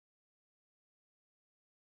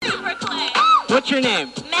What's your name?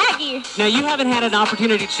 Maggie. Now, you haven't had an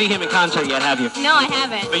opportunity to see him in concert yet, have you? No, I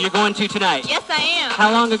haven't. But you're going to tonight? Yes, I am.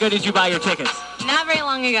 How long ago did you buy your tickets? Not very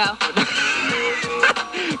long ago.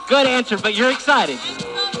 Good answer, but you're excited.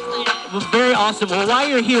 Well, very awesome. Well, while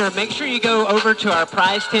you're here, make sure you go over to our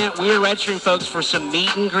prize tent. We're registering folks for some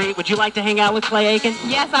meet and greet. Would you like to hang out with Clay Aiken?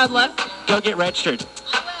 Yes, I would love to. Go get registered.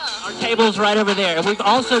 Our table's right over there. And we've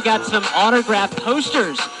also got some autographed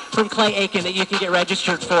posters from Clay Aiken that you can get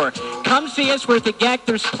registered for. Come see us. We're at the GEC.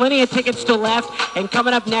 There's plenty of tickets still left. And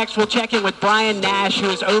coming up next, we'll check in with Brian Nash, who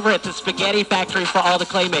is over at the Spaghetti Factory for all the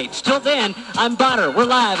Claymates. Till then, I'm Butter. We're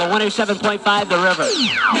live on 107.5 The River.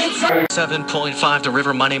 7.5 The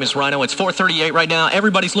River. My name is Rhino. It's 4:38 right now.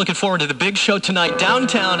 Everybody's looking forward to the big show tonight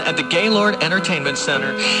downtown at the Gaylord Entertainment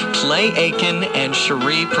Center. Clay Aiken and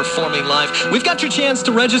Cherie performing live. We've got your chance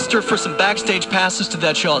to register for some backstage passes to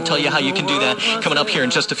that show. I'll tell you how you can do that coming up here in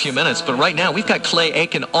just a few minutes. But right now, we've got Clay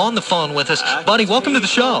Aiken on the phone with us. Buddy, welcome to the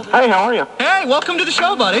show. Hey, how are you? Hey, welcome to the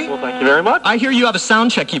show, buddy. Well, thank you very much. I hear you have a sound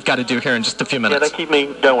check you've got to do here in just a few minutes. Yeah, they keep me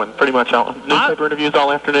going pretty much. Newspaper interviews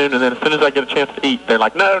all afternoon, and then as soon as I get a chance to eat, they're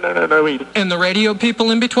like, no eating. And the radio people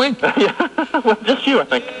in between. Yeah, well, just you, I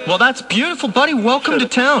think. Well, that's beautiful, buddy. Welcome to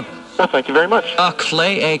town. Well, thank you very much.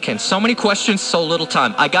 Clay Aiken. So many questions, so little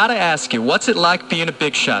time. I got to ask you, what's it like being a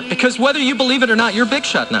big shot? Because whether you believe it or not, you're a big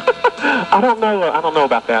shot now. I don't know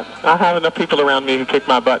about that. I have enough people around me who kick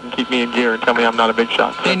my butt and keep me in gear and tell me I'm not a big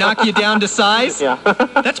shot. They knock you down to size? Yeah.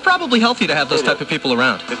 That's probably healthy to have those type of people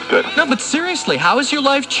around. It's good. No, but seriously, how has your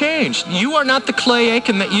life changed? You are not the Clay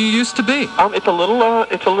Aiken that you used to be. It's a little,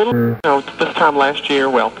 this time last year,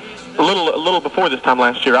 well, a little before this time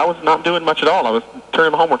last year, I was not doing much at all. I was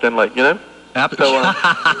turning my homework in late, you know?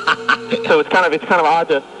 So it's kind of odd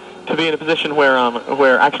to be in a position where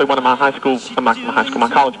actually one of my my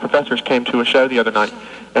college professors came to a show the other night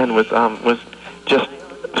and was just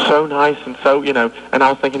so nice and so, and I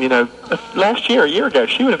was thinking, last year, a year ago,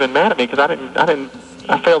 she would have been mad at me because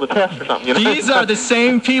I failed the test or something. These are the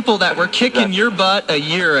same people that were kicking your butt a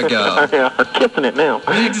year ago. Yeah, are kissing it now.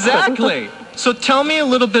 Exactly. So tell me a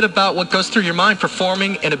little bit about what goes through your mind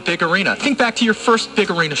performing in a big arena. Think back to your first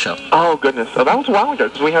big arena show. Oh, goodness. So that was a while ago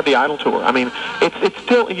because we had the Idol tour. I mean,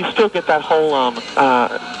 you still get that whole,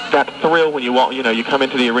 that thrill when you walk, you come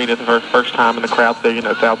into the arena the first time and the crowd's there,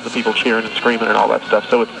 thousands of people cheering and screaming and all that stuff.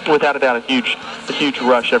 So it's without a doubt a huge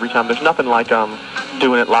rush every time. There's nothing like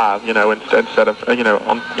doing it live, instead of,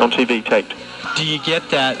 on TV taped. Do you get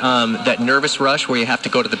that nervous rush where you have to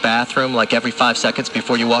go to the bathroom like every 5 seconds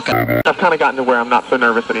before you walk out? I've kind of gotten to where I'm not so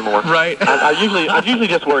nervous anymore. Right. I usually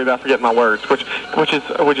just worry about forgetting my words, which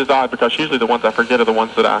is odd because usually the ones I forget are the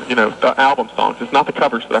ones that the album songs. It's not the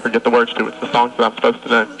covers that I forget the words to. It's the songs that I'm supposed to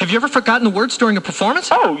know. Have you ever forgotten the words during a performance?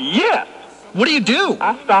 Oh yes. What do you do?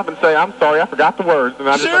 I stop and say, "I'm sorry, I forgot the words,"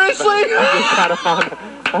 and Seriously?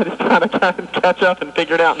 I just kind of catch up and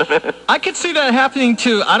figure it out in a minute. I could see that happening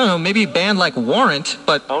to, I don't know, maybe a band like Warrant,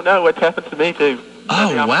 but... Oh, no, it happens to me, too.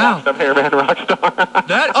 Oh, wow. I'm here, man, rock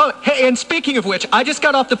star. Hey, and speaking of which, I just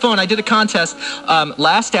got off the phone. I did a contest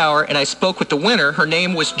last hour, and I spoke with the winner. Her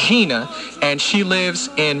name was Gina, and she lives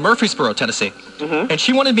in Murfreesboro, Tennessee. Mm-hmm. And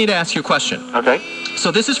she wanted me to ask you a question. Okay. So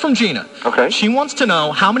this is from Gina. Okay. She wants to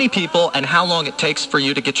know how many people and how long it takes for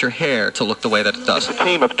you to get your hair to look the way that it does. It's a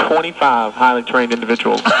team of 25 highly trained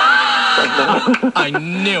individuals. I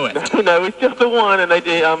knew it. It's just the one, and they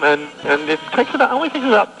do, and it only takes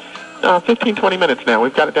about 15, 20 minutes now.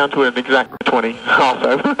 We've got it down to an exact 20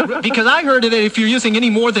 also. Because I heard that if you're using any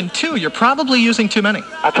more than 2, you're probably using too many.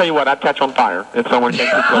 I'll tell you what, I'd catch on fire if someone came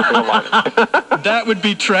too close to the light. That would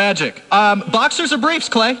be tragic. Boxers or briefs,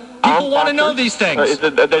 Clay? People want to know these things.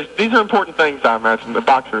 These are important things, I imagine, the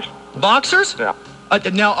boxers. Boxers? Yeah.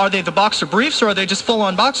 Now, are they the boxer briefs or are they just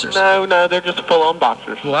full-on boxers? No, they're just full-on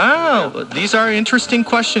boxers. Wow. Yeah. These are interesting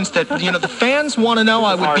questions that, the fans want to know.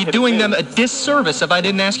 I would be doing them a disservice if I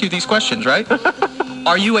didn't ask you these questions, right?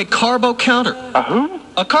 Are you a carbo counter? A who?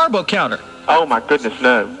 A carbo counter. Oh, my goodness,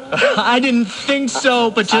 no. I didn't think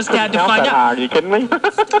so, but just had to find out. Are you kidding me?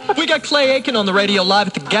 We got Clay Aiken on the radio live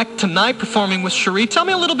at the GEC tonight performing with Cherie. Tell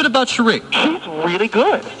me a little bit about Cherie. She's really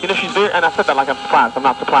good. She's very, and I said that like I'm surprised. I'm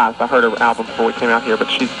not surprised. I heard her album before we came out here, but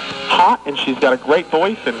she's hot and she's got a great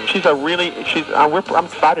voice, and I'm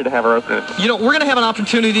excited to have her open it. We're going to have an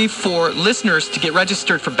opportunity for listeners to get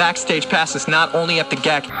registered for backstage passes, not only at the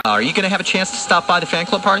GEC. Are you going to have a chance to stop by the fan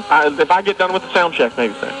club party? If I get done with the sound check,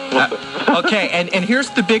 maybe so. Okay, and here's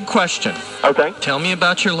the big question. Okay. Tell me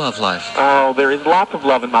about your love life. Oh, there is lots of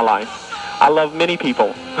love in my life. I love many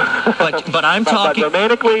people. But I'm talking... But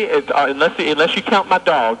romantically, unless you count my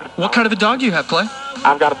dog. What kind of a dog do you have, Clay?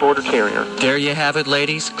 I've got a border terrier. There you have it,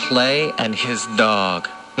 ladies. Clay and his dog.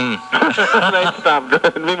 Next time,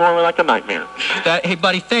 it'll be more like a nightmare. Hey,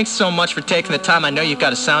 buddy, thanks so much for taking the time. I know you've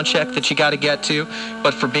got a sound check that you got to get to,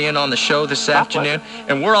 but for being on the show this afternoon.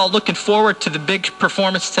 And we're all looking forward to the big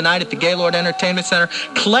performance tonight at the Gaylord Entertainment Center.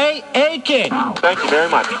 Clay Aiken. Thank you very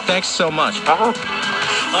much. Thanks so much.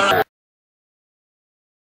 Uh-huh. All right.